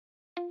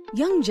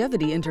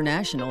Youngevity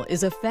International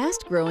is a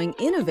fast-growing,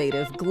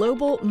 innovative,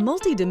 global,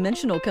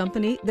 multi-dimensional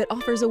company that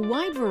offers a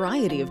wide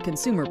variety of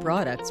consumer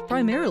products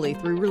primarily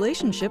through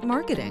relationship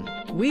marketing.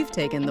 We've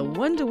taken the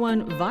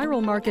one-to-one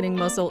viral marketing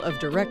muscle of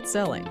direct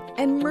selling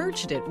and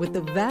merged it with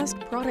the vast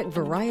product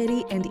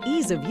variety and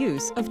ease of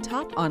use of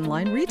top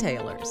online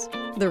retailers.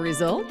 The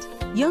result?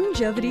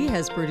 Youngevity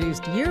has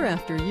produced year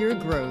after year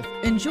growth,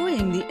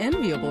 enjoying the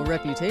enviable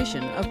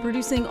reputation of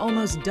producing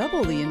almost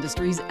double the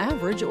industry's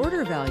average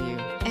order value,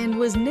 and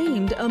was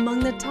named among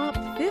the top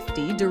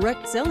 50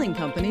 direct selling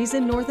companies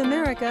in North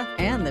America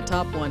and the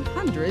top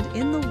 100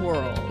 in the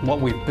world. What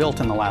we've built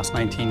in the last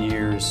 19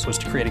 years was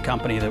to create a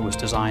company that was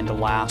designed to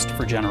last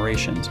for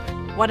generations.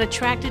 What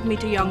attracted me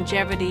to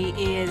Youngevity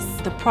is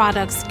the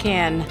products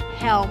can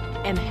help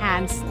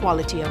enhance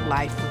quality of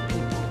life for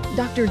people.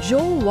 Dr.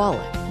 Joel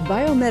Wallach,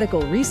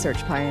 biomedical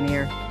research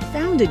pioneer,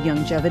 founded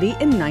Youngevity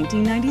in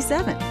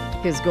 1997.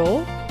 His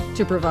goal?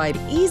 To provide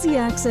easy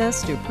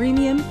access to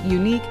premium,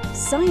 unique,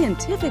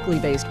 scientifically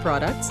based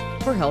products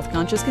for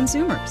health-conscious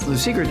consumers. The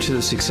secret to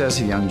the success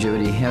of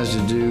Youngevity has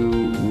to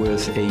do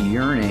with a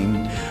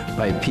yearning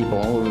by people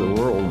all over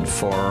the world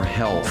for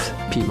health.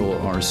 People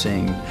are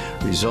seeing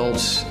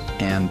results,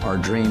 and our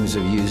dreams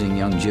of using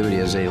Youngevity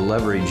as a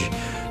leverage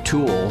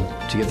tool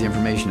to get the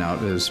information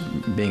out is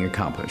being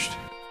accomplished.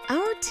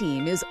 Our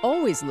team is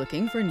always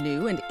looking for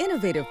new and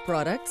innovative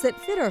products that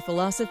fit our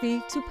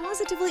philosophy to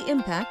positively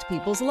impact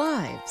people's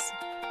lives.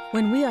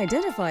 When we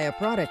identify a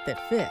product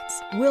that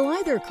fits, we'll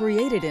either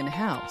create it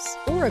in-house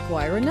or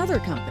acquire another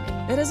company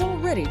that has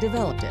already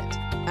developed it.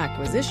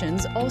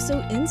 Acquisitions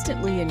also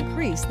instantly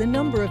increase the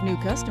number of new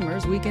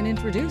customers we can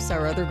introduce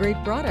our other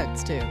great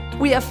products to.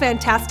 We have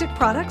fantastic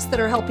products that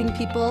are helping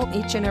people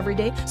each and every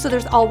day, so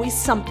there's always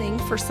something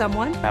for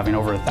someone. Having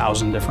over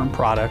 1,000 different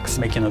products,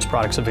 making those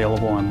products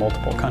available in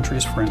multiple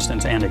countries, for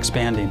instance, and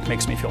expanding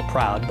makes me feel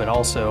proud, but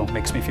also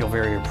makes me feel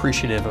very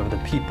appreciative of the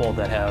people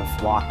that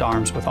have locked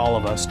arms with all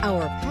of us.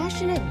 Our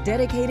passionate,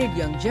 dedicated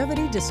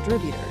Youngevity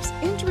distributors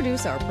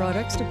introduce our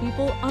products to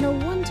people on a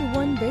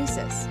one-to-one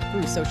basis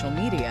through social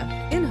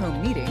media,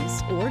 in-home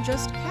meetings, or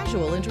just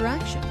casual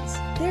interactions.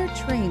 They're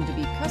trained to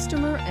be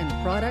customer and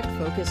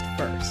product-focused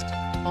first,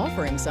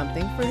 offering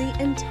something for the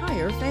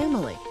entire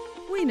family.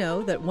 We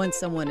know that once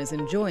someone is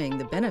enjoying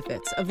the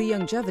benefits of the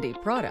Youngevity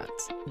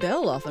products,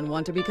 they'll often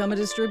want to become a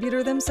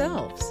distributor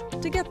themselves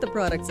to get the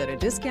products at a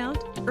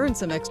discount, earn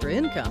some extra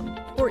income,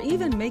 or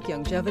even make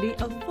Youngevity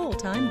a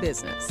full-time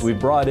business. We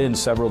brought in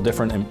several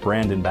different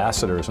brand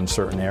ambassadors in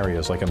certain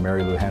areas, like a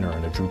Mary Lou Henner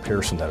and a Drew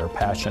Pearson, that are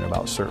passionate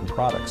about certain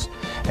products.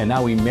 And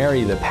now we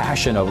marry the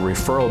passion of a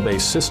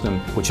referral-based system,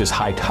 which is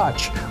high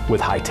touch,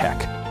 with high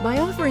tech. By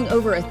offering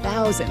over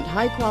 1,000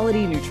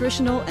 high-quality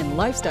nutritional and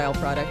lifestyle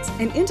products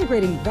and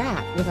integrating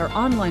that with our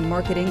online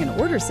marketing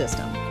and order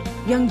system,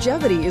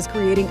 Youngevity is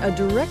creating a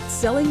direct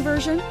selling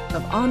version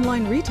of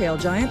online retail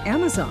giant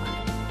Amazon.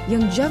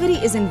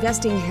 Youngevity is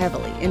investing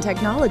heavily in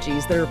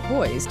technologies that are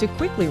poised to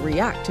quickly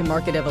react to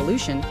market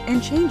evolution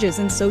and changes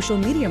in social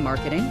media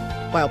marketing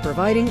while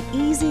providing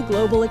easy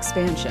global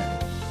expansion.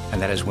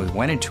 And that is, when we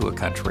went into a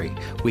country,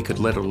 we could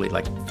literally,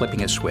 like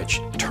flipping a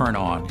switch, turn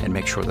on and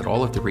make sure that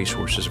all of the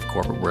resources of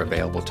corporate were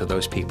available to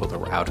those people that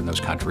were out in those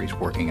countries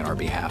working on our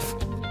behalf.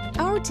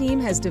 Our team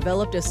has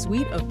developed a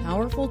suite of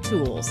powerful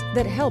tools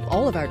that help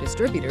all of our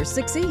distributors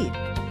succeed,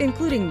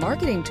 including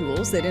marketing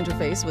tools that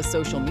interface with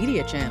social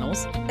media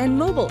channels and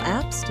mobile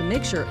apps to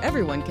make sure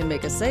everyone can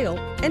make a sale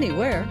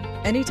anywhere,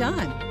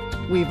 anytime.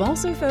 We've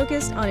also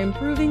focused on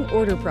improving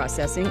order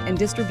processing and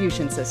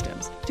distribution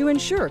systems to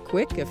ensure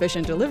quick,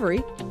 efficient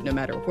delivery, no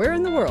matter where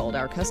in the world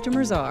our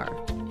customers are.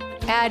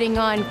 Adding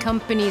on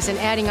companies and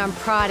adding on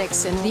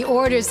products and the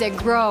orders that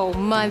grow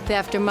month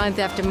after month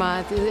after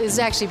month has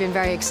actually been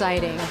very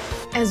exciting.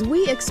 As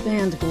we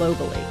expand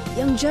globally,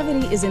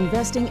 Youngevity is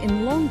investing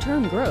in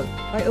long-term growth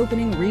by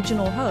opening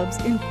regional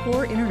hubs in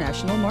core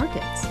international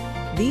markets.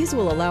 These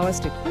will allow us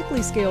to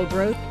quickly scale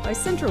growth by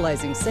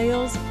centralizing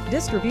sales,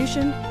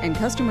 distribution, and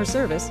customer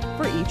service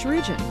for each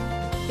region.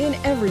 In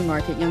every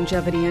market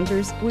Youngevity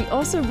enters, we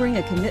also bring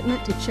a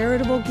commitment to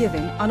charitable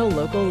giving on a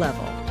local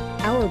level.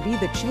 Our Be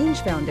the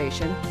Change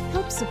Foundation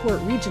helps support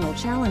regional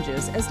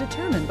challenges as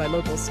determined by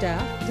local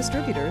staff,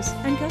 distributors,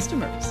 and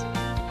customers.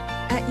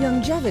 At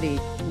Youngevity,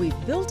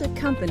 we've built a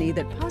company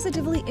that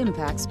positively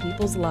impacts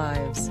people's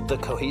lives. The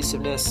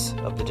cohesiveness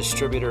of the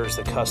distributors,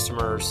 the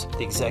customers,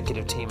 the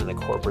executive team, and the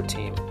corporate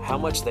team, how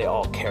much they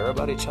all care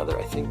about each other,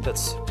 I think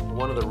that's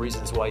one of the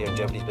reasons why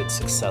Youngevity's been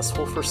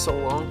successful for so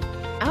long.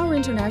 Our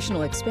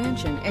international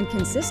expansion and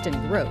consistent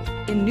growth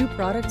in new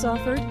products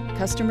offered,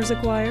 customers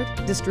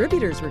acquired,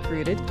 distributors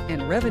recruited,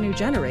 and revenue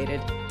generated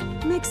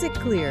makes it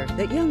clear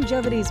that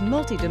Youngevity's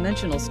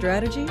multidimensional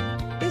strategy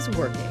is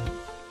working.